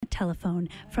telephone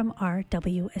from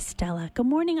R.W. Estella. Good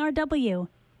morning, R.W.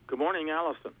 Good morning,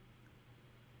 Allison.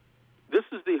 This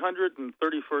is the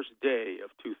 131st day of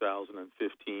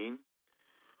 2015,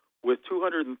 with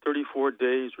 234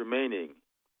 days remaining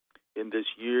in this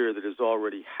year that is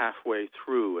already halfway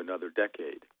through another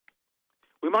decade.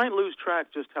 We might lose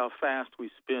track just how fast we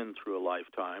spin through a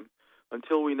lifetime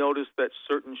until we notice that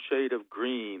certain shade of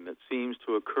green that seems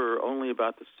to occur only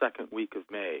about the second week of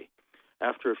May,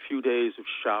 after a few days of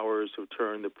showers have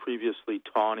turned the previously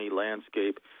tawny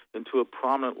landscape into a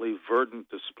prominently verdant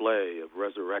display of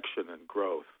resurrection and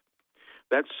growth.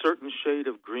 That certain shade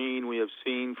of green we have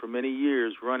seen for many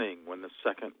years running when the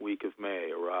second week of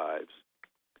May arrives.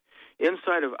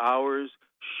 Inside of hours,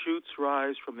 shoots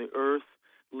rise from the earth,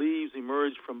 leaves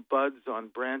emerge from buds on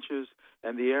branches,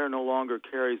 and the air no longer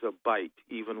carries a bite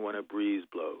even when a breeze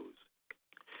blows.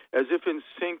 As if in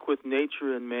sync with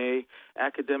nature in May,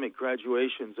 academic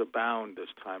graduations abound this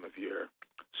time of year,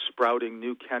 sprouting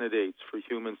new candidates for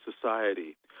human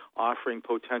society, offering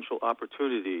potential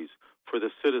opportunities for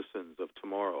the citizens of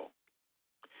tomorrow.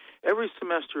 Every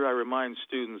semester I remind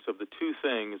students of the two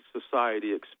things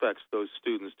society expects those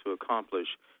students to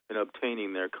accomplish in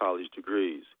obtaining their college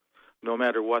degrees, no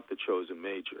matter what the chosen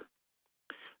major.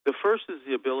 The first is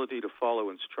the ability to follow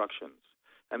instructions,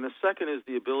 and the second is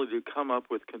the ability to come up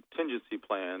with contingency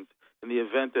plans in the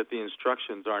event that the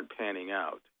instructions aren't panning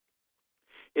out.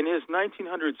 In his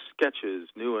 1900 sketches,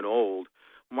 New and Old,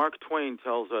 Mark Twain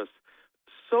tells us,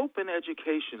 "Soap and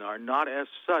education are not as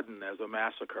sudden as a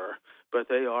massacre, but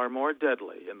they are more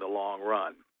deadly in the long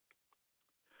run."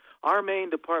 Our Maine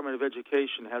Department of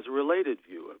Education has a related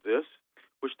view of this,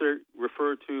 which they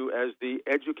refer to as the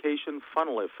education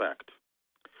funnel effect.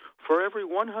 For every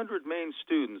 100 Maine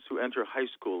students who enter high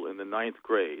school in the 9th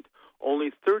grade, only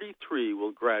 33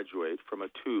 will graduate from a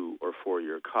 2- or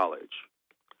 4-year college.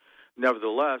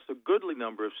 Nevertheless, a goodly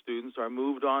number of students are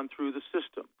moved on through the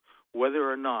system, whether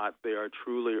or not they are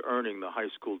truly earning the high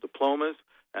school diplomas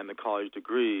and the college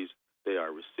degrees they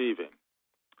are receiving.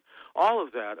 All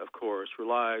of that, of course,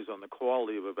 relies on the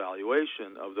quality of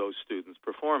evaluation of those students'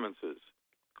 performances.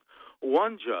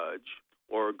 One judge,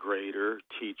 or grader,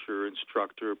 teacher,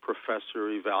 instructor, professor,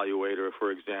 evaluator,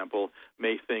 for example,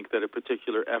 may think that a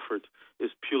particular effort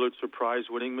is Pulitzer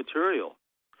Prize-winning material,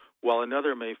 while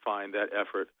another may find that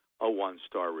effort a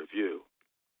 1-star review.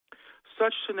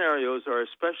 Such scenarios are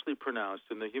especially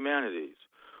pronounced in the humanities,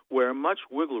 where much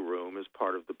wiggle room is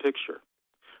part of the picture.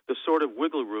 The sort of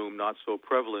wiggle room not so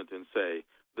prevalent in, say,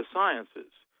 the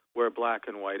sciences, where black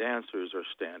and white answers are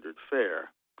standard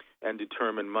fare and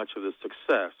determine much of the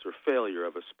success or failure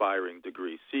of aspiring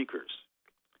degree seekers.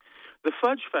 The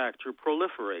fudge factor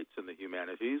proliferates in the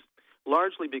humanities,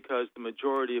 largely because the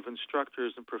majority of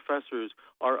instructors and professors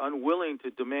are unwilling to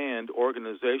demand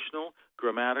organizational,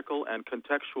 grammatical, and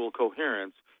contextual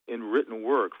coherence in written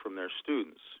work from their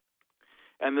students.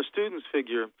 And the students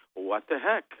figure, what the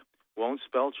heck? Won't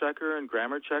spell checker and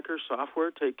grammar checker software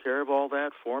take care of all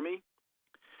that for me?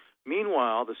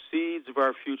 Meanwhile, the seeds of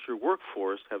our future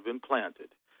workforce have been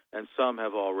planted, and some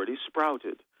have already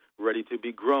sprouted, ready to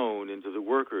be grown into the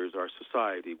workers our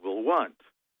society will want,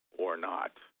 or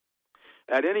not.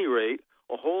 At any rate,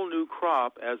 a whole new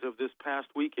crop as of this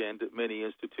past weekend at many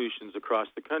institutions across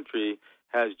the country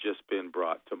has just been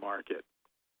brought to market.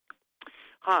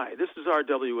 Hi, this is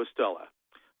R.W. Estella.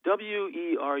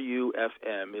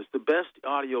 WERU-FM is the best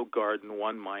audio garden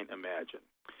one might imagine,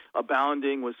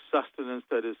 abounding with sustenance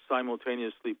that is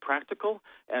simultaneously practical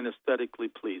and aesthetically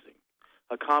pleasing,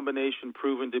 a combination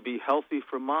proven to be healthy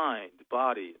for mind,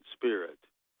 body, and spirit.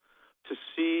 To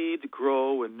seed,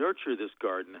 grow, and nurture this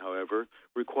garden, however,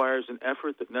 requires an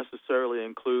effort that necessarily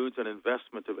includes an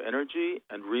investment of energy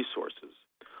and resources,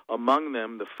 among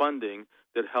them the funding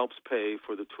that helps pay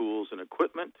for the tools and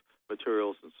equipment,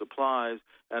 materials and supplies,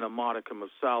 and a modicum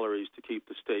of salaries to keep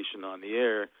the station on the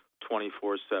air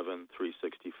 24/7,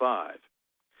 365.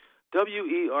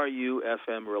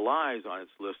 WERU-FM relies on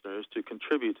its listeners to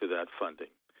contribute to that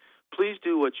funding. Please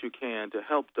do what you can to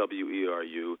help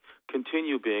WERU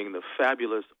continue being the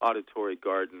fabulous auditory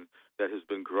garden that has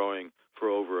been growing for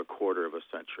over a quarter of a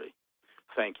century.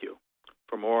 Thank you.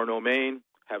 From Orono, Maine,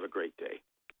 have a great day.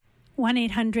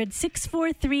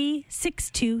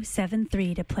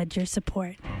 1-800-643-6273 to pledge your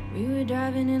support. We were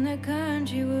driving in the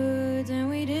country woods and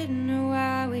we didn't know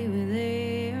why we were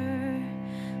there.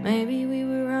 Maybe we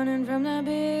were running from the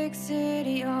big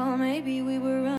city, or maybe we were running